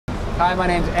Hi, my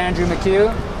name's Andrew McHugh.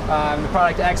 I'm the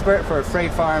product expert for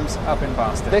Freight Farms up in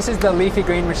Boston. This is the leafy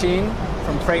green machine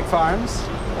from Freight Farms.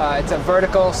 It's a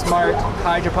vertical, smart,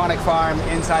 hydroponic farm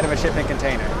inside of a shipping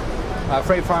container.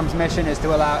 Freight Farms' mission is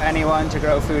to allow anyone to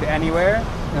grow food anywhere,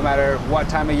 no matter what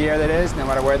time of year that is, no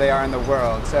matter where they are in the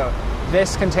world. So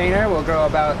this container will grow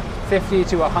about 50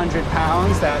 to 100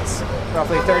 pounds, that's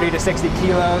roughly 30 to 60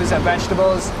 kilos of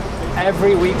vegetables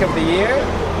every week of the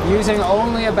year, using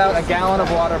only about a gallon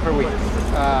of water per week.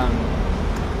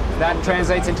 That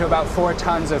translates into about 4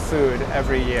 tons of food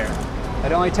every year.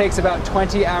 It only takes about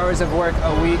 20 hours of work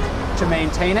a week to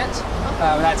maintain it.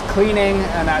 That's cleaning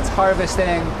and that's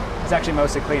harvesting. It's actually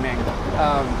mostly cleaning.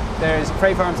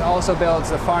 Freight Farms also builds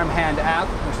the Farm Hand app,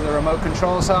 which is a remote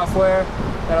control software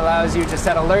that allows you to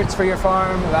set alerts for your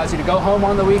farm, allows you to go home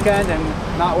on the weekend and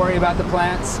not worry about the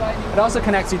plants. It also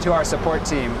connects you to our support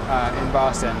team in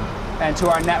Boston and to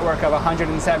our network of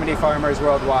 170 farmers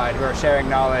worldwide who are sharing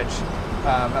knowledge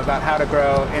about how to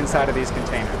grow inside of these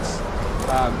containers.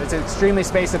 It's extremely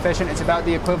space efficient. It's about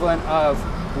the equivalent of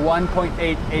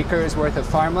 1.8 acres worth of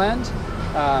farmland,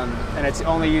 and it's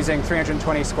only using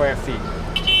 320 square feet.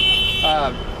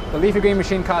 The leafy green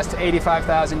machine costs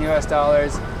 $85,000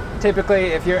 US. Typically,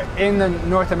 if you're in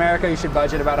North America, you should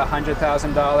budget about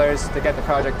 $100,000 to get the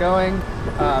project going.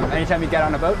 Anytime you get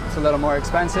on a boat, it's a little more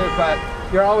expensive, but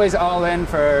you're always all in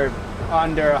for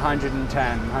under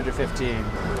 110, 115.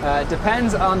 It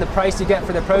depends on the price you get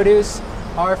for the produce.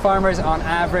 Our farmers, on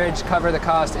average, cover the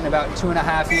cost in about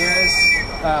 2.5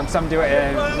 years. Some do it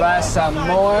in less, some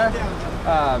more.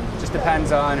 Just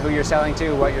depends on who you're selling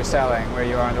to, what you're selling, where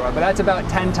you are in the world. But that's about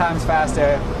 10 times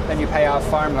faster than you pay off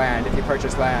farmland if you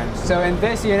purchase land. So in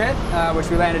this unit, which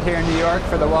we landed here in New York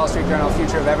for the Wall Street Journal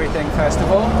Future of Everything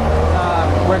Festival,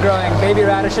 we're growing baby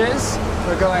radishes,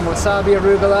 we're growing wasabi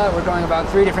arugula, we're growing about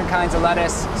 3 different kinds of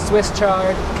lettuce, Swiss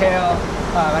chard, kale,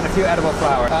 and a few edible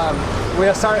flowers.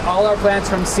 We'll start all our plants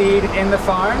from seed in the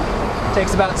farm. It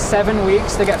takes about 7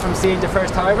 weeks to get from seed to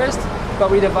first harvest,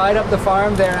 but we divide up the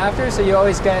farm thereafter, so you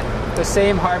always get the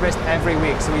same harvest every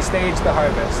week. So we stage the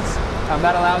harvests.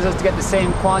 That allows us to get the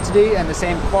same quantity and the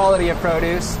same quality of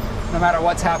produce, no matter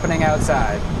what's happening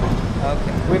outside.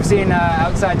 We've seen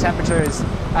outside temperatures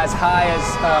as high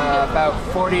as about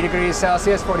 40 degrees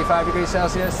Celsius, 45 degrees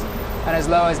Celsius, and as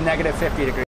low as -50 degrees.